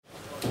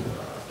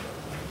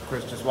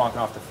Chris, just walking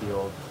off the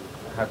field,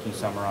 how can you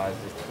summarize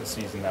the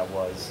season that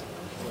was?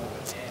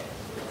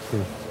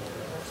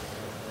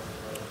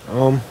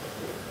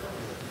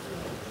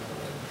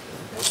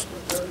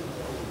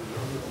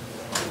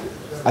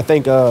 I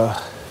think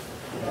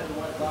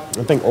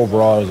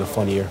overall it was a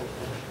fun year,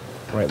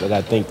 right? Like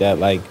I think that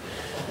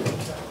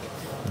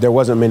there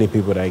wasn't many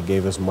people that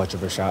gave us much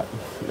of a shot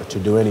to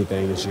do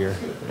anything this year,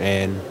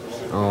 and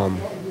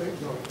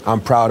I'm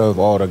proud of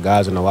all the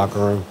guys in the locker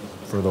room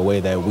for the way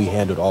that we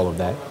handled all of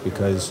that,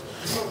 because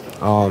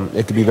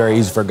it could be very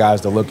easy for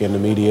guys to look in the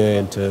media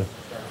and to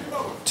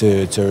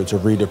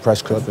read the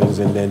press clippings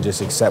and then just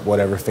accept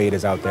whatever fate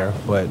is out there.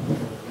 But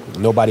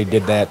nobody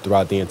did that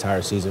throughout the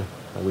entire season.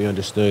 We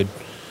understood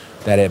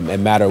that it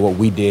mattered what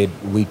we did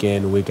week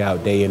in, week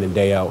out, day in and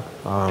day out.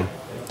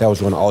 That was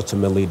going to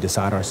ultimately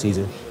decide our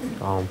season.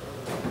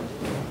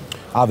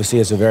 Obviously,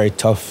 it's a very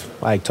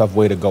tough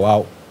way to go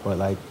out.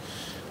 But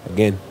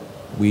again,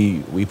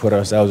 we put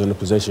ourselves in a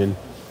position,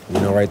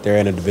 right there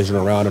in the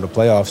divisional round of the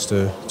playoffs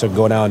to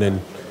go down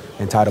and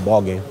tie the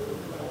ball game.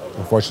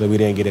 Unfortunately, we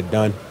didn't get it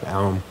done.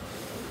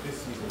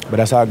 But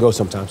that's how it goes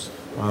sometimes.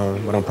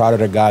 But I'm proud of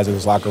the guys in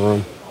this locker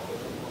room.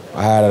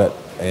 I had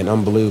an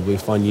unbelievably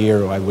fun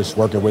year. I was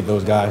working with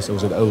those guys. It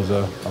was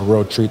a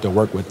real treat to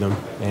work with them,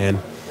 and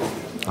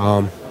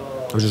I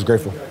was just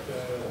grateful.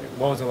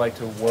 What was it like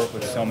to work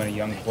with so many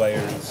young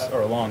players,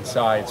 or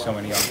alongside so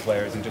many young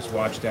players, and just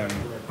watch them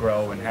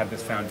grow and have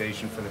this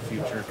foundation for the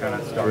future kind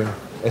of start?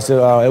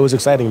 Yeah. It was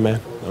exciting,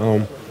 man.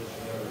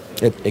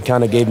 It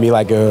kind of gave me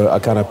a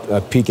kind of a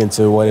peek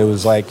into what it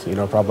was like,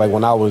 probably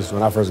when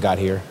I first got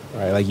here,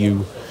 right? Like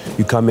you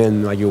come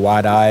in you're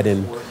wide-eyed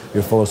and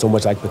you're full of so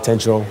much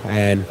potential,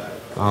 and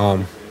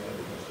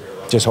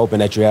just hoping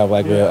that you have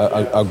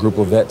a group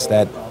of vets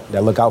that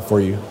look out for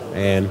you.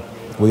 And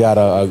we got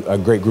a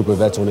great group of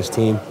vets on this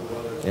team,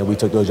 and we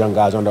took those young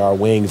guys under our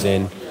wings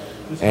and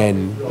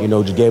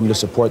just gave them the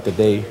support that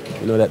they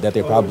that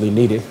they probably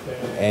needed,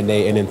 and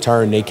in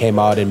turn they came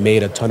out and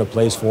made a ton of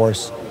plays for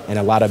us and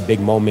a lot of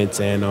big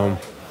moments. And man,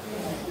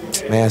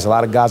 it's a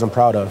lot of guys I'm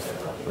proud of,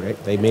 right?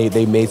 They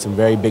made some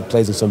very big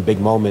plays and some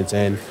big moments,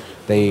 and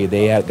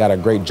they had got a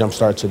great jump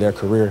start to their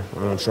career.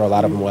 I'm sure a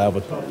lot of them will have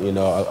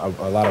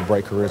a lot of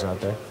bright careers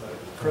out there.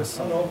 Chris,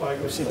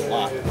 we've seen a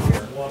lot here,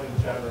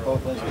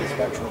 both ends of the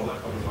spectrum.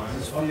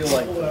 Does it feel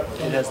like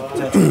it has the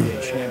potential to be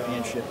a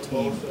championship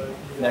team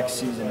next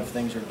season if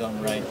things are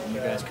done right and you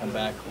guys come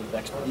back with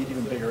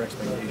even bigger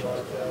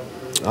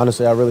expectations?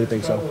 Honestly, I really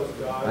think so.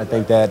 I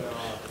think that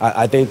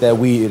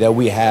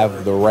we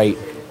have the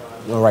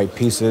right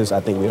pieces. I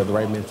think we have the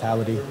right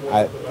mentality.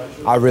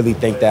 I really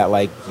think that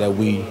that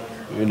we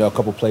a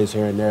couple plays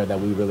here and there that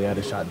we really had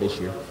a shot this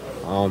year.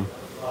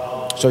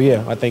 So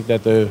yeah, I think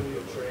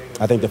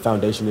the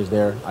foundation is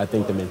there. I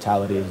think the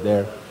mentality is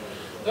there.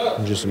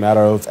 It's just a matter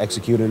of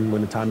executing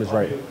when the time is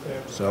right.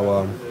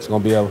 So it's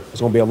gonna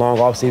be a long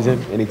off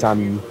season. Anytime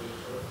you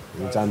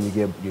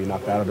get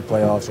knocked out of the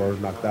playoffs or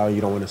knocked out, you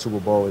don't win the Super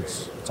Bowl.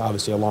 It's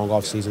obviously a long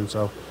off season.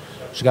 So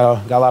just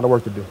got a lot of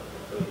work to do.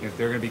 If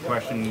there are going to be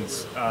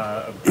questions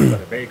of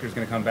whether Baker's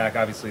going to come back,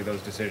 obviously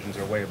those decisions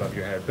are way above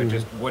your head. But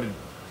just what did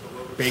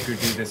Baker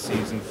do this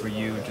season for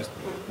you? Just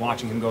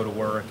watching him go to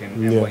work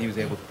and what he was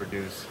able to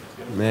produce.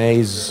 Man,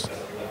 he's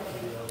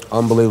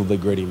unbelievably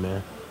gritty,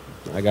 man.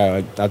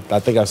 I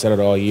think I said it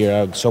all year. I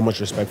have so much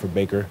respect for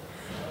Baker.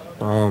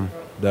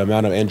 The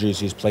amount of injuries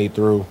he's played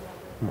through,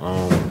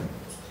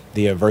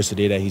 the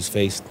adversity that he's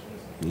faced,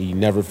 he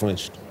never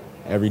flinched.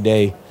 Every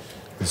day,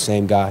 the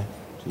same guy.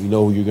 You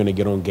know who you're going to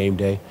get on game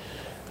day.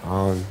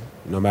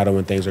 No matter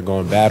when things are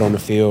going bad on the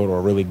field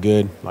or really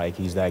good,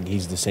 he's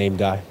the same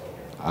guy.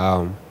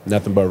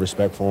 Nothing but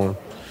respect for him.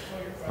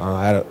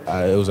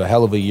 It was a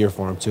hell of a year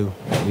for him too.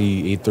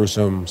 He threw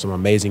some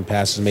amazing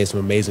passes, made some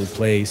amazing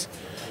plays,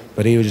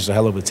 but he was just a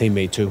hell of a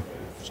teammate too.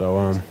 So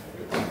I'm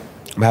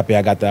happy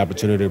I got the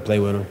opportunity to play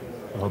with him.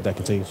 I hope that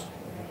continues.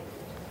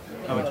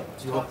 How much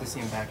do you hope to see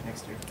him back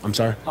next year? I'm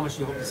sorry? How much do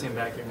you hope to see him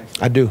back here next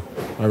year? I do.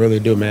 I really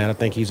do, man. I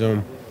think he's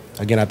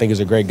again, I think he's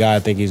a great guy. I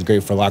think he's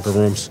great for locker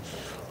rooms.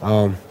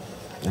 And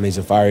he's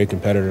a fiery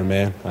competitor,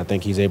 man. I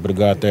think he's able to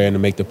go out there and to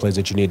make the plays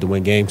that you need to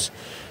win games.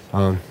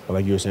 But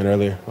like you were saying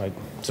earlier,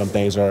 some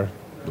things are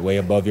way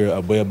above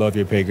your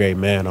pay grade,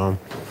 man.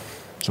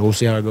 So we'll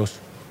see how it goes.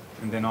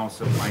 And then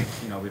also Mike,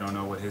 we don't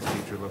know what his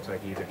future looks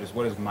like either. Just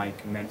what has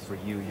Mike meant for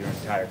you your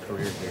entire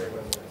career here?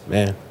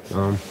 Man,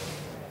 I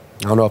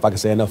don't know if I can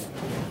say enough.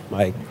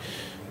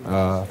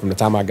 From the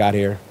time I got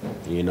here,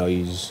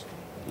 he's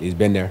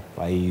been there.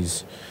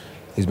 He's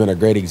been a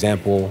great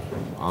example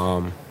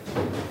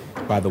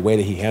by the way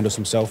that he handles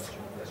himself,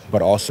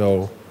 but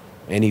also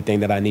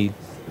anything that I need,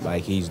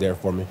 he's there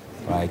for me.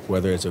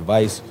 Whether it's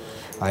advice,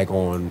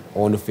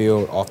 on the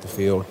field, off the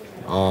field.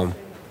 I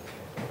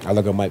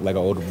look at Mike like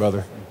an older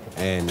brother,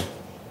 and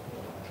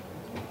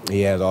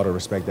he has all the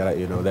respect that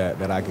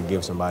I could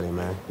give somebody,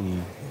 man. He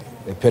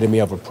epitome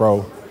of a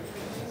pro,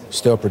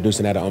 still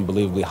producing at an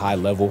unbelievably high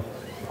level,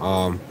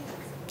 and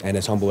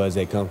as humble as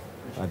they come.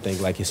 I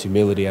think his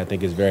humility, I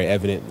think, is very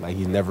evident.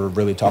 He's never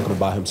really talking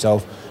about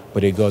himself,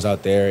 but he goes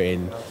out there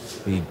and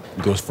he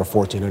goes for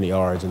 1,400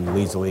 yards and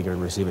leads the league in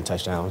receiving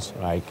touchdowns.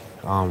 Like,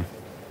 hell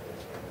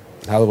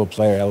of a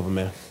player, hell of a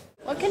man.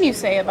 What can you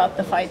say about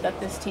the fight that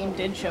this team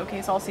did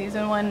showcase all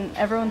season when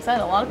everyone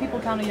said a lot of people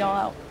counted y'all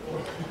out?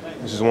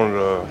 This is one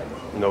of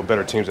the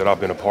better teams that I've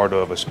been a part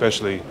of,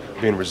 especially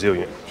being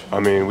resilient. I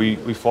mean,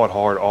 we fought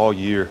hard all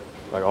year,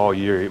 We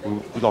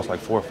lost like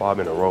 4 or 5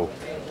 in a row,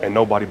 and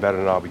nobody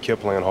batted an eye. We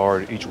kept playing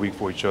hard each week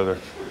for each other,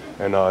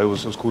 and it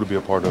was cool to be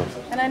a part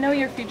of. And I know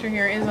your future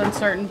here is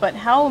uncertain, but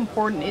how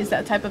important is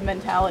that type of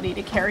mentality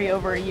to carry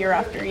over year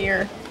after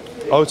year?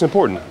 Oh, it's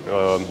important.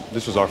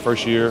 This was our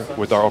first year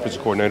with our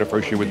offensive coordinator,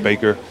 first year with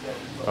Baker.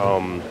 A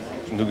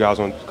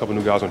couple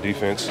new guys on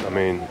defense. I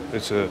mean,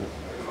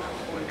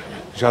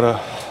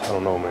 I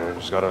don't know, man.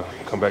 Just gotta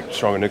come back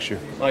stronger next year.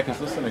 Mike, is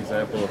this an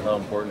example of how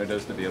important it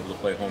is to be able to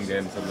play home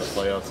games in the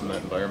playoffs in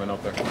that environment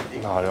out there?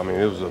 No, I mean,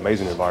 it was an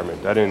amazing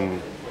environment. That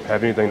didn't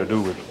have anything to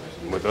do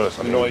with us.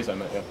 The noise, I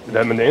meant, yeah.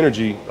 That meant the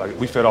energy. Like,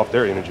 we fed off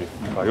their energy.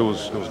 Like, it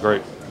was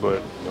great,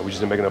 but we just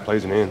didn't make enough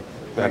plays in the end.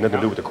 It had nothing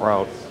to do with the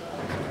crowd.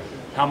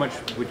 How much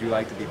would you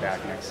like to be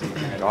back next season?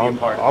 And I be a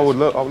part of I would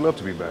love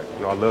to be back.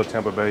 I love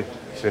Tampa Bay.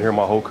 Been here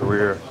my whole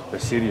career. The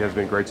city has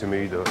been great to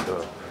me.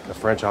 The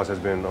franchise has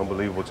been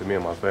unbelievable to me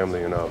and my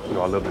family, and I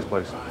love this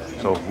place.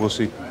 So we'll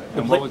see.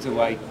 And what was it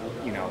like,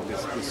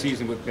 this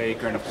season with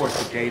Baker, and of course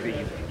the day that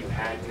you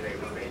had today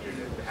with Baker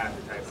to have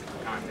the type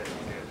of contest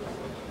you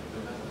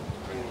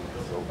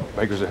did?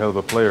 Baker's a hell of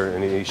a player,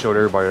 and he showed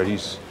everybody that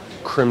he's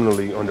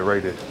criminally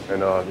underrated.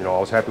 And I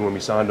was happy when we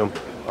signed him.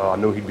 I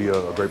knew he'd be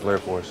a great player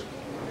for us.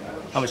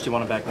 How much do you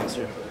want him back next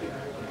year?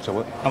 So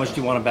what? How much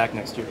do you want him back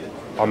next year?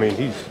 I mean,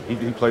 he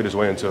played his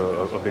way into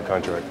a big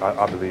contract,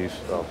 I believe.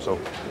 So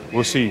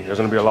we'll see. There's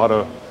going to be a lot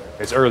of.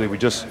 It's early. We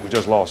just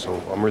lost,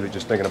 so I'm really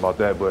just thinking about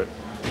that. But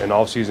in the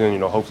off season,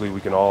 hopefully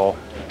we can all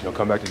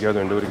come back together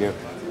and do it again.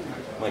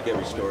 Like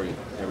every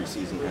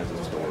season has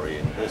a story,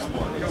 and this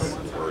one is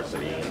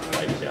adversity and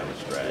fighting down the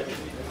stretch.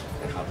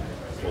 And how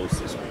close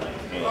this one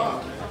came.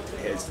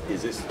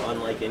 Is this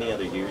unlike any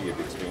other year you've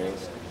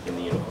experienced in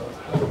the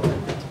uniform?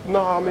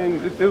 No, I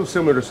mean, it was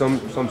similar to some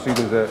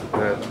seasons that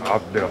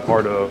I've been a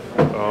part of.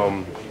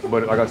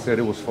 But like I said,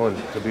 it was fun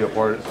to be a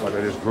part of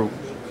this group.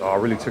 I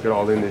really took it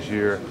all in this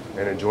year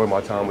and enjoyed my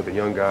time with the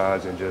young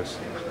guys and just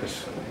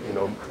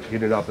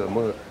getting it out the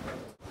mud.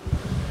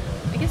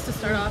 I guess to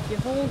start off, you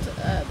hold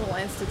the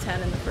Lions to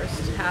 10 in the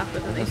first half,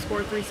 but then they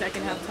scored 3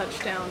 second-half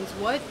touchdowns.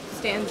 What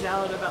stands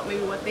out about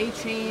maybe what they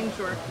changed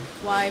or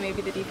why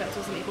maybe the defense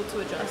wasn't able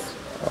to adjust?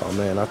 Oh,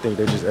 man, I think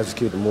they just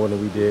executed more than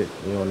we did,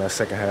 in that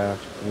second half.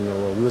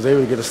 We was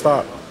able to get a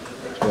stop,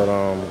 but,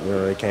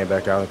 they came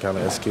back out and kind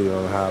of executed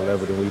on a higher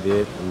level than we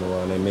did,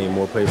 and they made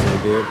more plays than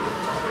we did.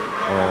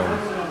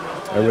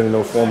 There really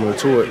no formula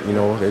to it,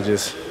 they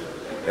just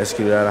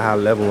executed at a high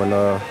level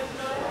and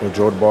we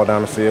drove the ball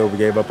down the field. We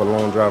gave up a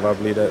long drive, I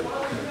believe, that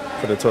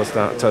for the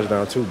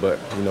touchdown too. But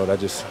that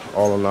just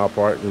all on our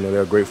part.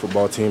 They're a great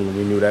football team, and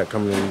we knew that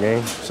coming in the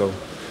game. So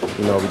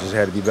we just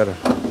had to be better.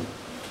 And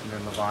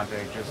then Levante,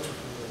 just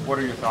what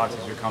are your thoughts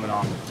as you're coming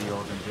off the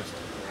field, and just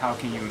how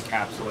can you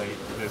encapsulate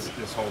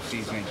this whole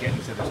season and getting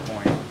to this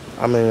point?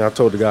 I mean, I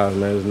told the guys,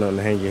 man, there's nothing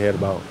to hang your head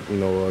about.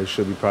 You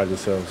should be proud of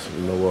yourselves.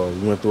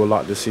 We went through a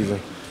lot this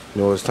season.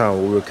 It's time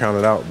where we were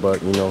counted out,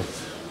 but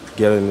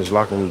together in this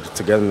locker room,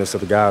 togetherness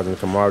of the guys and the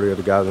camaraderie of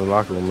the guys in the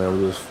locker room, man,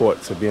 we was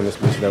fought to be in this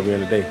position that we're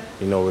in today.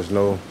 There's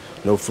no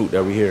fruit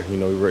that we're here.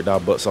 We worked our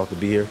butts off to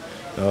be here.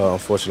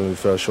 Unfortunately, we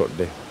fell short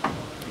today.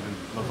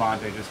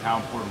 Levante, just how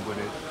important would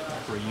it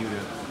for you to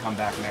come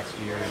back next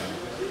year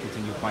and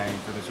continue playing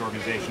for this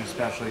organization,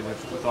 especially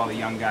with all the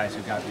young guys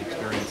who got the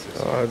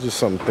experiences? Just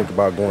something to think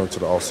about going into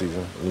the off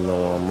season.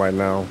 Right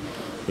now,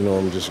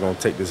 I'm just going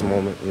to take this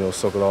moment,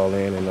 soak it all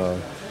in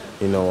and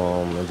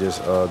and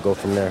just go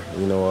from there.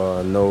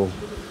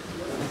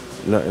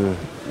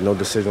 No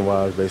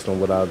decision-wise based on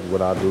what I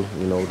do,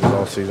 this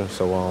off season.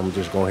 So I'm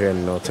just going ahead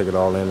and take it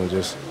all in and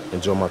just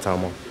enjoy my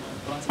time off.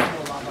 Well, talking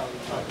a lot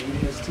about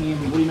leading this team.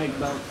 What do you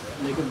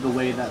make of the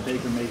way that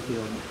Baker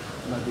Mayfield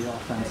led the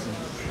offense?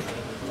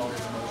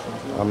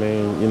 I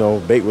mean,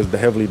 Baker was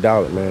heavily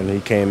doubted, man.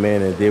 He came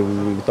in and did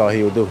what we thought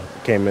he would do.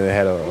 He came in and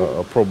had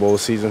a Pro Bowl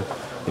season,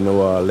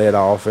 led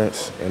our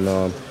offense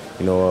and.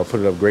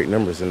 Put up great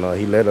numbers, and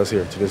he led us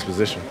here to this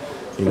position.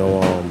 We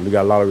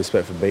got a lot of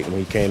respect for Baker when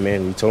he came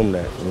in. We told him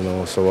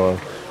that, so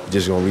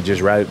we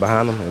just rallied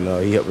behind him,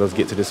 and he helped us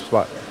get to this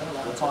spot.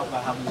 We'll talk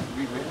about how he's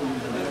rewritten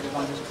the narrative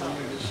on his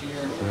career this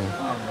year.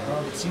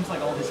 It seems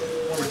like all his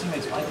former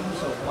teammates like him,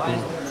 so why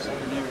is there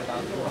such a narrative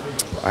out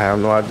there? I have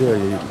no idea.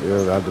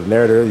 The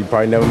narrative, you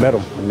probably never met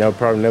him. You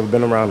probably never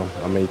been around him.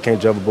 I mean, you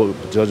can't judge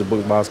a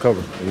book by its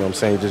cover. You know what I'm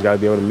saying? You just got to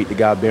be able to meet the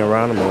guy being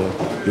around him,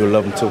 and you'll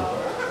love him too.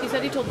 You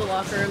said you told the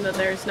locker room that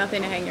there's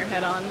nothing to hang your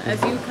head on.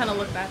 As you kind of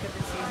look back at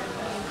this season,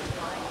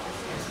 what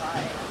do you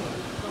find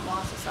the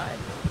loss aside?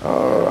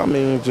 I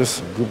mean,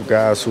 just a group of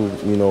guys who,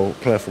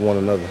 playing for one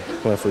another,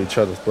 playing for each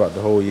other throughout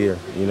the whole year.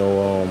 And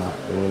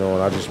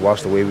I just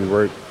watched the way we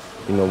worked.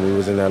 We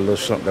was in that little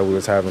slump that we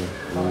was having.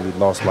 We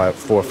lost like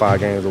 4 or 5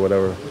 games or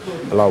whatever.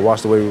 I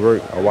watch the way we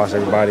work. I watch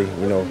everybody,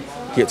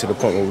 get to the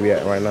point where we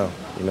at right now.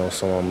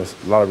 So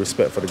it's a lot of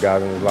respect for the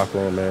guys in the locker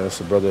room, man. It's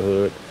a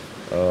brotherhood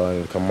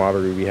and the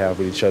camaraderie we have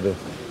with each other.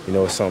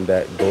 It's something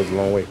that goes a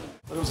long way.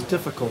 But it was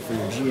difficult for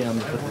your GM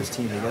to put this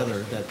team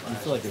together. That you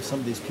feel like if some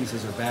of these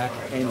pieces are back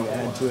and you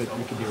add to it,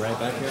 you could be right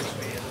back here.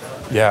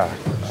 Yeah,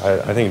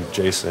 I think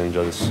Jason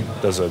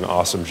does an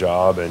awesome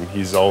job, and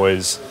he's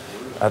always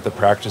at the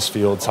practice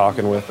field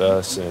talking with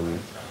us, and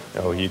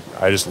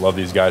I just love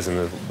these guys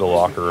in the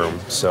locker room.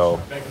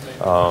 So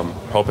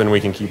hoping we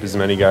can keep as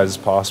many guys as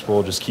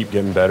possible, just keep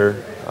getting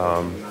better.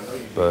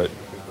 But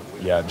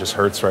yeah, it just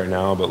hurts right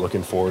now, but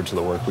looking forward to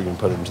the work we can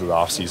put into the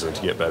offseason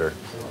to get better.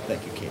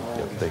 Thank you, Kate.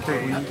 Yep, thank you.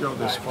 When you go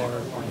this far,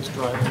 this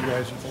drive, you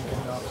guys are thinking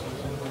about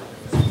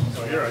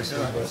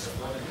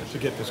to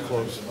get this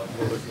close.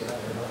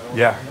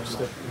 Yeah,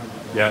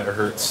 it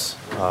hurts.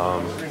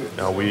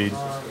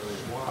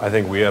 I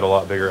think we had a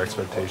lot bigger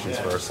expectations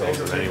for ourselves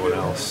than anyone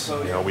else.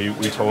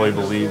 We totally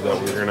believed that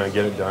we were going to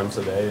get it done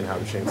today and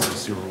have a chance at the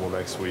Super Bowl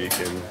next week,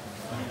 and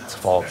to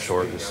fall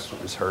short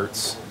just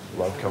hurts.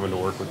 Love coming to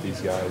work with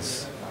these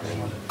guys,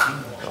 and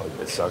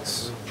it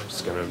sucks.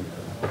 It's going to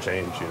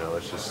change.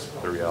 It's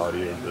just the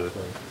reality of the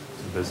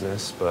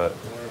business, but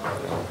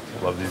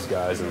love these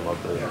guys and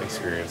love the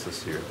experience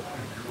this year.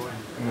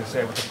 I'm going to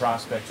say with the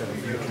prospect of the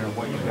future,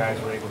 what you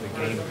guys were able to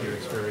gain with your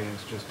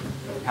experience, just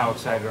how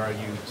excited are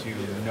you to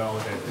know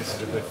that this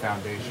is a good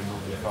foundation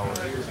moving forward?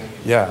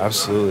 Yeah,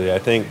 absolutely. I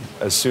think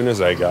as soon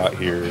as I got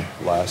here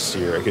last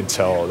year, I could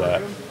tell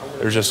that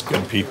there's just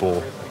good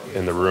people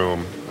in the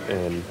room,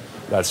 and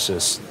that's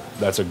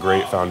a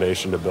great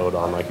foundation to build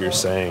on, like you're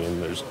saying,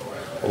 and there's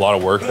a lot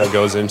of work that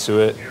goes into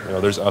it.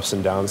 There's ups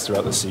and downs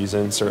throughout the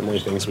season, certainly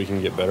things we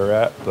can get better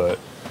at, but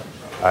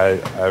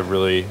I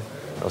really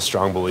a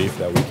strong belief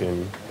that we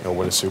can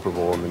win a Super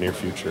Bowl in the near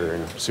future,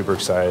 and super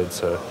excited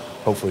to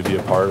hopefully be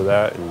a part of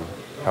that, and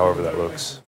however that looks.